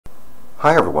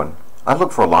Hi everyone. I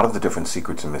look for a lot of the different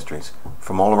secrets and mysteries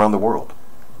from all around the world,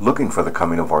 looking for the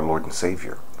coming of our Lord and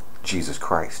Savior, Jesus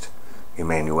Christ,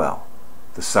 Emmanuel,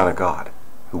 the Son of God,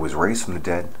 who was raised from the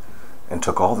dead and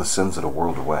took all the sins of the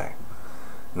world away.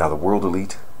 Now the world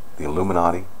elite, the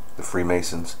Illuminati, the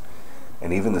Freemasons,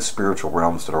 and even the spiritual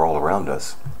realms that are all around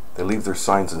us, they leave their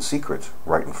signs and secrets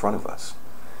right in front of us.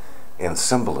 And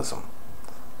symbolism.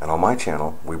 And on my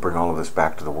channel, we bring all of this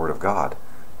back to the Word of God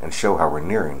and show how we're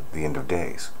nearing the end of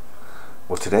days.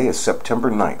 Well, today is September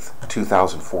 9th,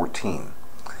 2014.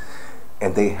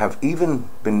 And they have even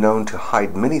been known to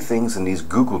hide many things in these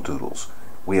Google Doodles.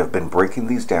 We have been breaking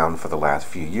these down for the last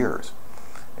few years.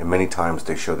 And many times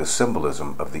they show the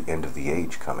symbolism of the end of the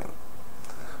age coming.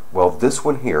 Well, this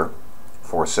one here,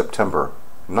 for September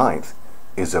 9th,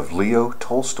 is of Leo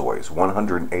Tolstoy's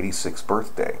 186th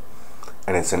birthday.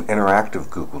 And it's an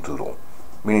interactive Google Doodle,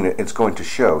 meaning that it's going to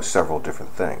show several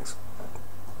different things.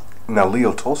 Now,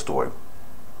 Leo Tolstoy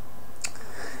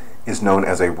is known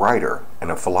as a writer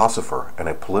and a philosopher and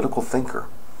a political thinker,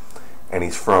 and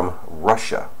he's from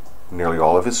Russia. Nearly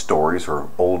all of his stories are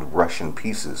old Russian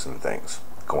pieces and things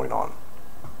going on.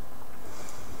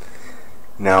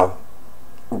 Now,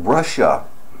 Russia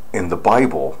in the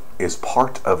Bible is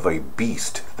part of a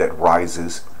beast that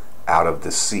rises out of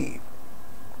the sea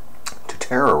to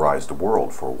terrorize the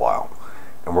world for a while.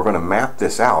 And we're going to map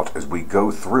this out as we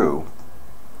go through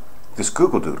this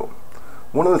Google Doodle.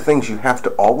 One of the things you have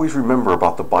to always remember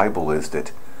about the Bible is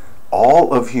that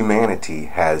all of humanity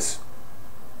has,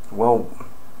 well,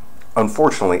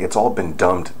 unfortunately, it's all been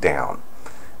dumbed down.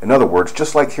 In other words,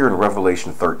 just like here in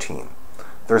Revelation 13,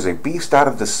 there's a beast out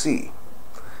of the sea,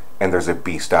 and there's a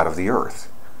beast out of the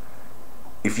earth.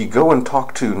 If you go and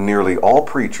talk to nearly all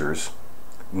preachers,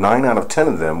 9 out of 10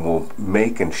 of them will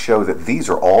make and show that these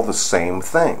are all the same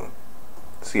thing.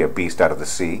 See, a beast out of the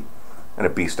sea and a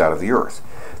beast out of the earth.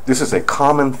 This is a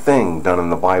common thing done in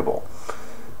the Bible,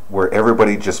 where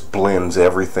everybody just blends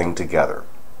everything together.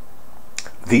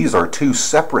 These are two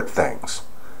separate things.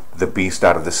 The beast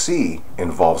out of the sea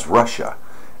involves Russia,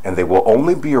 and they will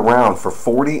only be around for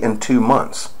 42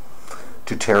 months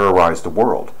to terrorize the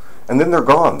world. And then they're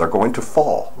gone. They're going to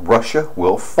fall. Russia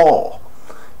will fall.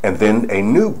 And then a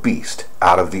new beast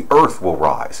out of the earth will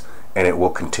rise, and it will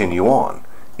continue on,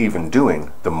 even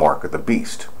doing the mark of the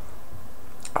beast.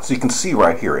 So you can see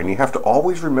right here, and you have to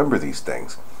always remember these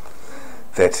things,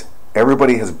 that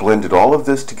everybody has blended all of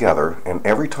this together, and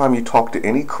every time you talk to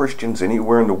any Christians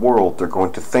anywhere in the world, they're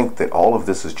going to think that all of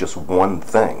this is just one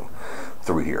thing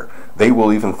through here. They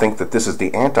will even think that this is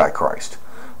the Antichrist.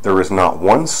 There is not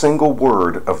one single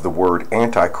word of the word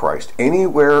Antichrist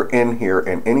anywhere in here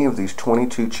in any of these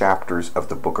 22 chapters of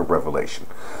the book of Revelation.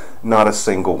 Not a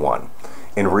single one.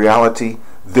 In reality,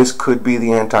 this could be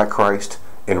the Antichrist.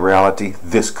 In reality,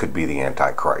 this could be the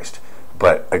Antichrist.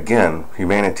 But again,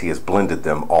 humanity has blended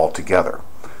them all together.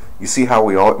 You see how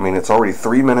it's already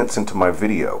 3 minutes into my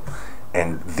video,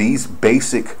 and these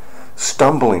basic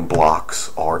stumbling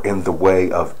blocks are in the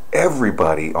way of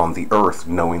everybody on the earth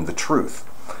knowing the truth.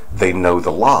 They know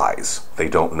the lies, they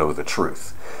don't know the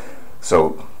truth.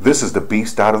 So this is the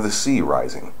beast out of the sea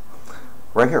rising.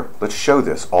 Right here, let's show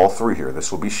this all through here.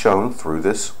 This will be shown through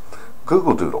this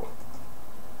Google Doodle.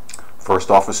 First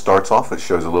off, it starts off, it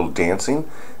shows a little dancing.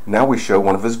 Now we show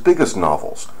one of his biggest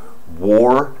novels,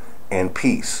 War and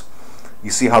Peace.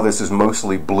 You see how this is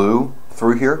mostly blue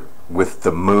through here with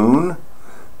the moon?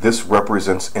 This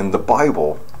represents in the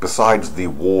Bible, besides the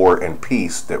war and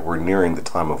peace that we're nearing the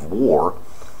time of war,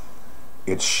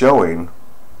 it's showing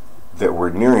that we're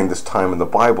nearing this time in the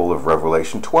Bible of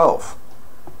Revelation 12.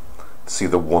 See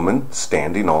the woman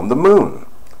standing on the moon.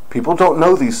 People don't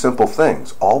know these simple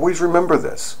things. Always remember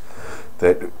this,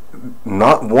 that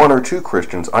not 1 or 2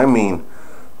 Christians, I mean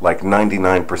like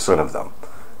 99% of them,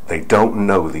 they don't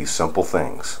know these simple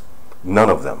things. None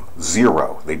of them.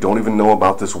 Zero. They don't even know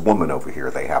about this woman over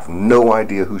here. They have no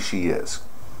idea who she is.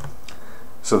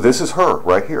 So this is her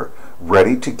right here,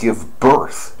 ready to give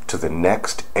birth to the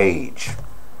next age,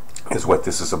 is what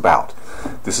this is about.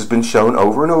 This has been shown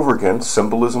over and over again,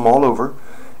 symbolism all over,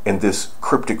 in this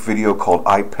cryptic video called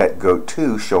I Pet Goat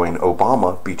 2, showing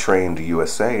Obama betraying the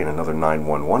USA in another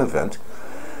 9/11 event.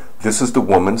 This is the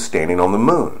woman standing on the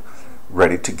moon,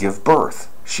 ready to give birth.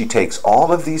 She takes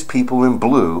all of these people in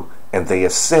blue and they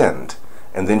ascend,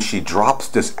 and then she drops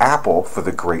this apple for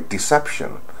the great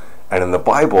deception. And in the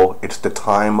Bible, it's the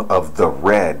time of the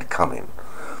red coming.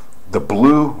 The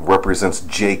blue represents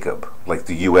Jacob, like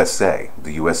the USA.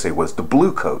 The USA was the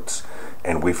blue coats,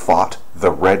 and we fought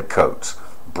the red coats,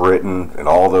 Britain and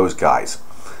all those guys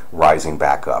rising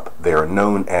back up. They are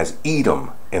known as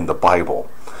Edom in the Bible.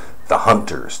 the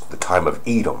hunters, the time of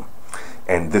Edom.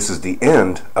 And this is the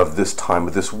end of this time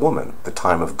of this woman. The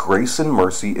time of grace and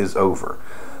mercy is over.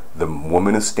 The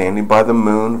woman is standing by the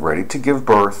moon, ready to give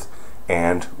birth,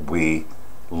 and we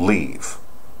leave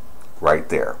right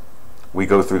there. We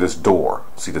go through this door.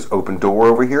 See this open door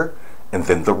over here? And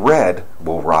then the red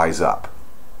will rise up.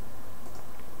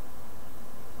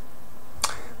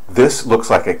 This looks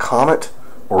like a comet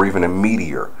or even a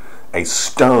meteor, a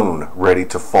stone ready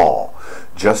to fall.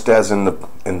 Just as in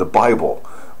the Bible,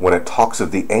 when it talks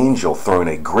of the angel throwing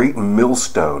a great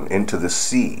millstone into the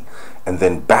sea, and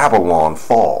then Babylon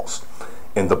falls.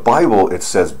 In the Bible, it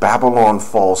says Babylon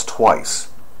falls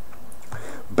twice.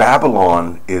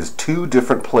 Babylon is two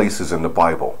different places in the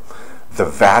Bible. The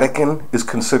Vatican is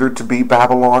considered to be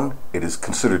Babylon. It is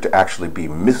considered to actually be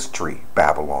Mystery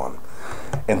Babylon.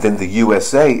 And then the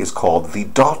USA is called the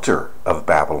daughter of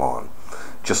Babylon,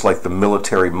 just like the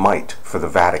military might for the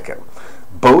Vatican.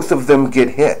 Both of them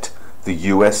get hit. The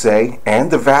USA and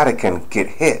the Vatican get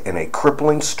hit in a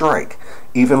crippling strike,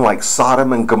 even like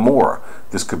Sodom and Gomorrah.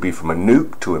 This could be from a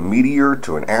nuke to a meteor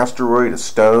to an asteroid, a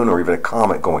stone, or even a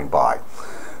comet going by.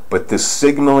 But this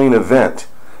signaling event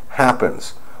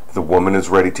happens. The woman is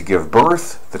ready to give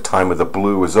birth. The time of the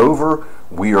blue is over.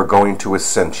 We are going to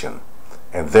ascension.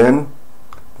 And then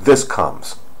this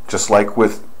comes, just like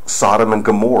with Sodom and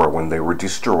Gomorrah when they were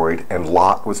destroyed and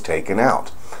Lot was taken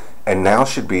out. And now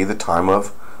should be the time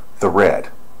of the red.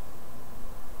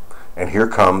 And here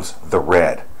comes the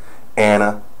red.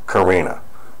 Anna Karenina,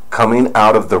 coming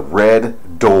out of the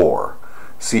red door.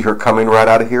 See her coming right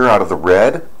out of here, out of the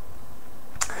red?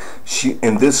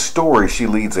 In this story, she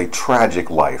leads a tragic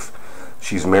life.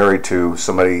 She's married to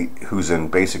somebody who's in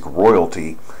basic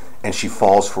royalty, and she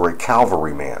falls for a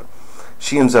cavalryman.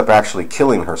 She ends up actually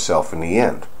killing herself in the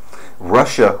end.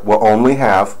 Russia will only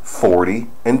have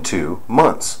 42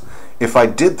 months. If I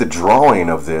did the drawing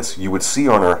of this, you would see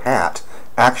on her hat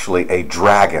actually a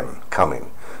dragon coming.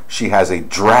 She has a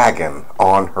dragon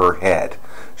on her head.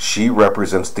 She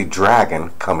represents the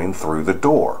dragon coming through the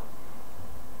door.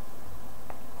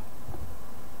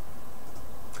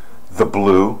 The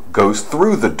blue goes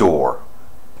through the door.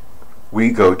 We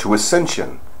go to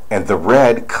ascension, and the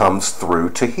red comes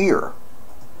through to here.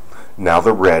 Now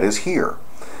the red is here.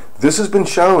 This has been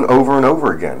shown over and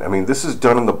over again. I mean, this is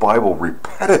done in the Bible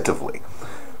repetitively.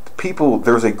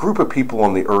 There's a group of people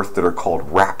on the earth that are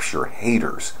called rapture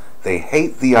haters. They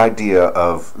hate the idea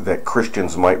of that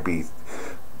Christians might be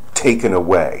taken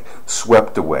away,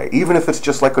 swept away, even if it's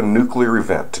just like a nuclear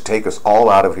event to take us all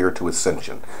out of here to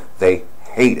ascension. They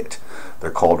hate it. They're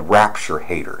called rapture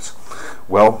haters.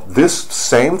 Well, this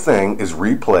same thing is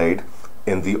replayed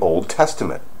in the Old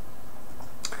Testament.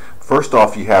 First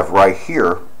off, you have right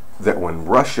here that when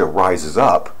Russia rises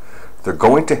up, they're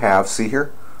going to have, see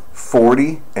here,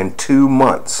 42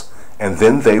 months, and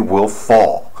then they will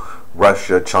fall.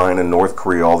 Russia, China, North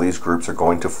Korea, all these groups are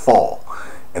going to fall.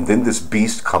 And then this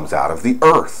beast comes out of the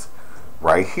earth,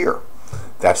 right here.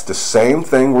 That's the same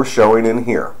thing we're showing in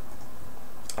here.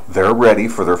 They're ready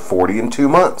for their 42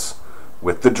 months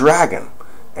with the dragon,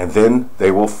 and then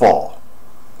they will fall.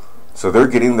 So they're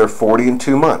getting their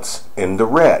 42 months in the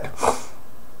red.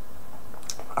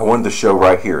 I wanted to show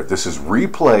right here. This is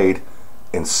replayed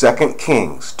in 2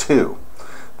 Kings 2.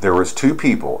 There was two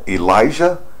people,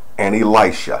 Elijah and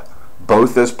Elisha,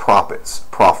 both as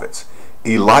prophets.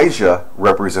 Elijah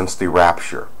represents the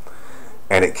rapture.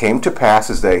 And it came to pass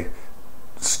as they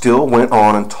still went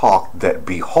on and talked that,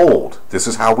 behold, this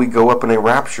is how we go up in a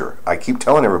rapture. I keep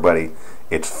telling everybody,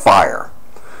 it's fire.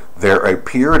 There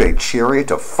appeared a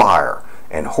chariot of fire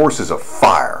and horses of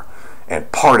fire,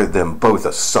 and parted them both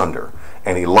asunder.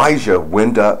 And Elijah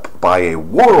went up by a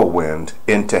whirlwind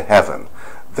into heaven.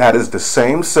 That is the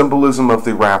same symbolism of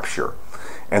the rapture.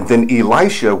 And then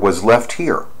Elisha was left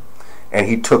here, and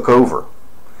he took over.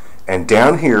 And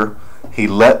down here, he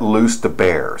let loose the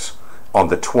bears on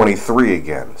the 23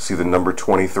 again. See the number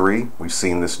 23? We've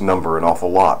seen this number an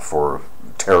awful lot for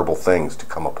terrible things to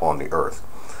come upon the earth.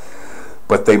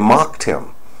 But they mocked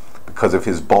him because of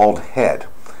his bald head.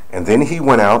 And then he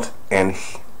went out and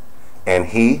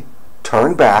he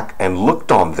turned back and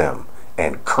looked on them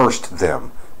and cursed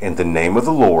them in the name of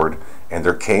the Lord. And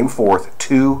there came forth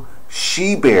 2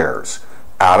 she-bears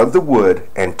out of the wood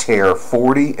and tare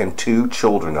 42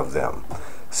 children of them.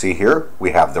 See here,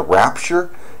 we have the rapture,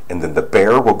 and then the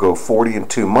bear will go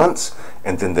 42 months,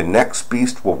 and then the next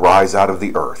beast will rise out of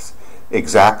the earth.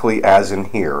 Exactly as in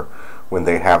here, when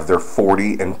they have their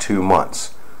 42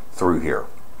 months through here.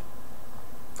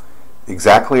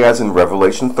 Exactly as in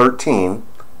Revelation 13,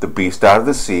 the beast out of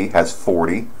the sea has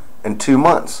 42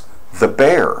 months. The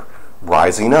bear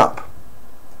rising up.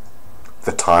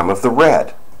 the time of the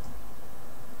red.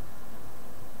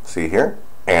 See here?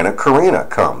 Anna Karina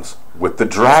comes with the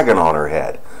dragon on her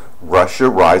head. Russia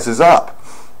rises up.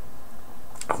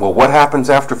 Well, what happens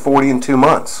after 40 and 2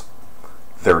 months?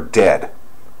 They're dead.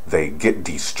 They get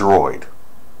destroyed.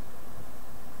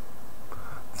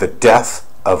 The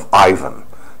death of Ivan.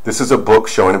 This is a book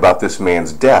showing about this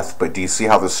man's death, but do you see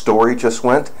how the story just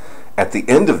went? At the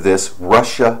end of this,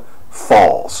 Russia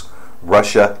falls.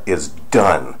 Russia is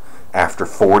done after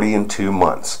 40 and 2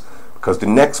 months because the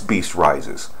next beast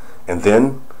rises. And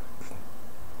then,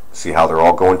 see how they're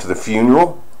all going to the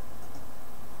funeral?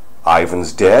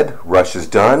 Ivan's dead, Russia's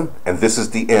done, and this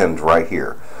is the end right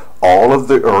here. All of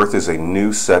the earth is a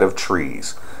new set of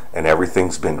trees, and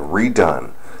everything's been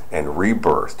redone and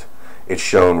rebirthed. It's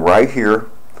shown right here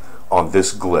on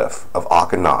this glyph of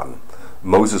Akhenaten.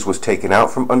 Moses was taken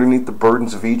out from underneath the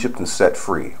burdens of Egypt and set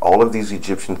free. All of these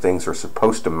Egyptian things are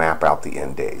supposed to map out the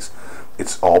end days.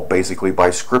 It's all basically by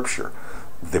scripture.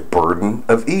 The burden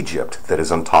of Egypt that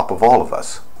is on top of all of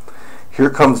us.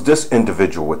 Here comes this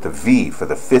individual with the V for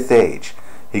the fifth age.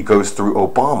 He goes through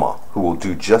Obama, who will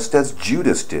do just as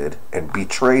Judas did and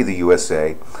betray the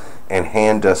USA and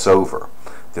hand us over.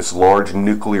 This large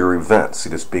nuclear event. See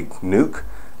this big nuke?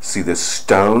 See this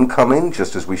stone coming,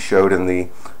 just as we showed in the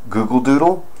Google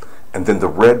Doodle? And then the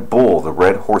Red Bull, the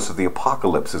red horse of the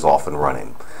apocalypse, is off and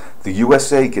running. The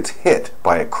USA gets hit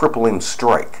by a crippling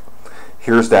strike.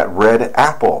 Here's that red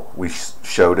apple we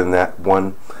showed in that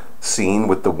one scene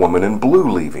with the woman in blue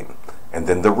leaving, and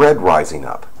then the red rising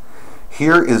up.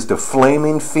 Here is the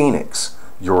flaming phoenix,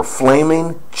 your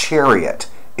flaming chariot,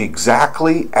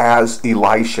 exactly as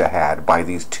Elisha had by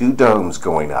these two domes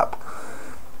going up.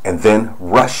 And then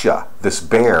Russia, this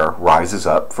bear, rises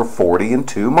up for 40 and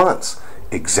 2 months,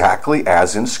 exactly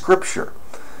as in Scripture.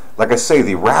 Like I say,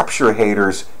 the rapture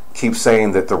haters keep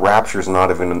saying that the rapture is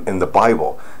not even in the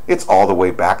Bible. It's all the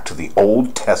way back to the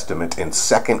Old Testament in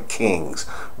 2 Kings,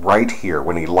 right here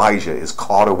when Elijah is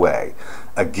caught away.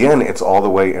 Again, it's all the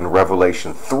way in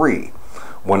Revelation 3,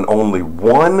 when only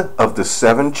one of the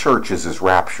 7 churches is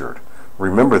raptured.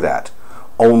 Remember that.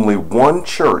 Only one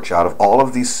church out of all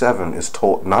of these 7 is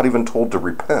told, not even told to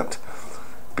repent.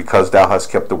 Because thou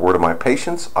hast kept the word of my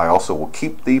patience, I also will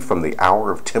keep thee from the hour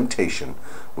of temptation,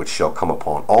 which shall come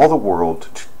upon all the world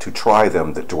to try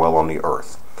them that dwell on the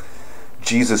earth.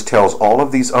 Jesus tells all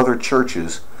of these other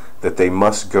churches that they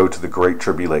must go to the Great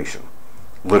Tribulation,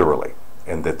 literally,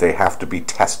 and that they have to be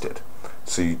tested.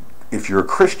 So if you're a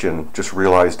Christian, just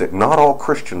realize that not all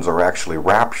Christians are actually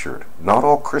raptured. Not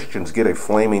all Christians get a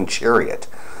flaming chariot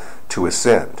to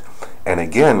ascend. And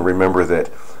again, remember that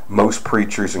most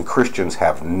preachers and Christians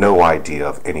have no idea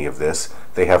of any of this.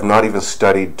 They have not even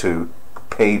studied to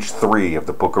page 3 of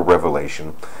the book of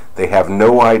Revelation. They have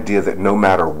no idea that no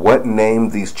matter what name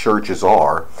these churches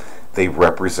are, they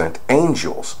represent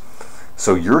angels.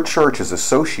 So your church is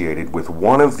associated with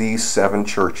one of these 7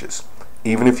 churches.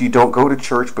 Even if you don't go to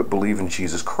church but believe in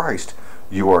Jesus Christ,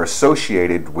 you are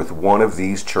associated with one of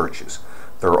these churches.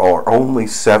 There are only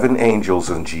 7 angels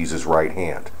in Jesus' right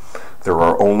hand. There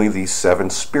are only these 7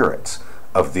 spirits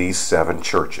of these 7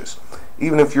 churches.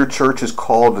 Even if your church is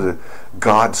called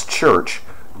God's church,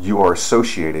 you are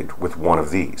associated with one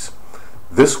of these.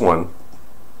 This one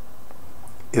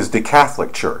is the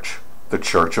Catholic Church, the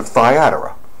Church of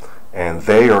Thyatira, and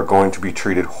they are going to be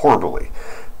treated horribly.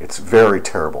 It's very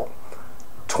terrible.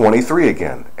 23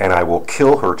 again, and I will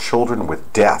kill her children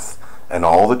with death, and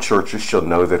all the churches shall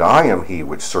know that I am he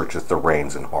which searcheth the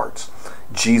reins and hearts.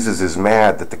 Jesus is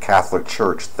mad that the Catholic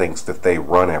Church thinks that they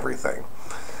run everything.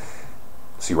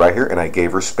 See right here, and I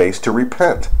gave her space to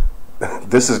repent.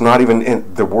 This is not even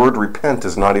in, the word repent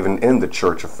is not even in the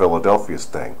Church of Philadelphia's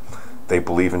thing. They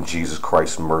believe in Jesus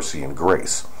Christ's mercy and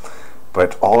grace.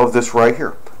 But all of this right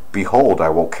here, behold, I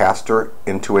will cast her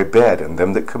into a bed, and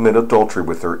them that commit adultery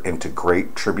with her into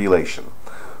great tribulation.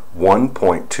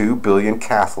 1.2 billion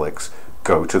Catholics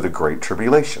go to the Great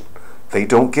Tribulation. They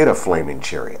don't get a flaming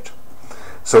chariot.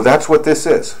 So that's what this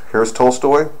is. Here's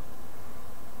Tolstoy.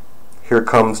 Here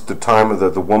comes the time of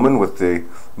the woman with the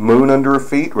moon under her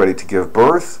feet, ready to give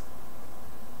birth.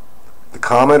 The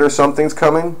comet or something's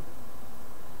coming.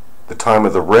 The time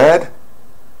of the red.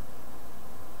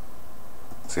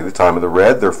 See the time of the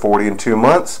red, they're 40 and 2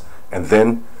 months, and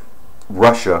then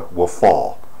Russia will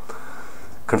fall.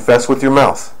 Confess with your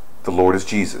mouth, the Lord is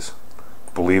Jesus.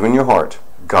 Believe in your heart,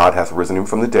 God hath risen him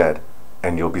from the dead,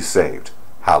 and you'll be saved.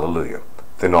 Hallelujah.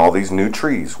 Then all these new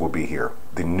trees will be here.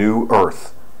 The new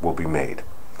earth will be made.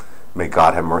 May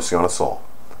God have mercy on us all.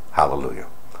 Hallelujah.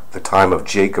 The time of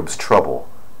Jacob's trouble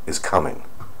is coming.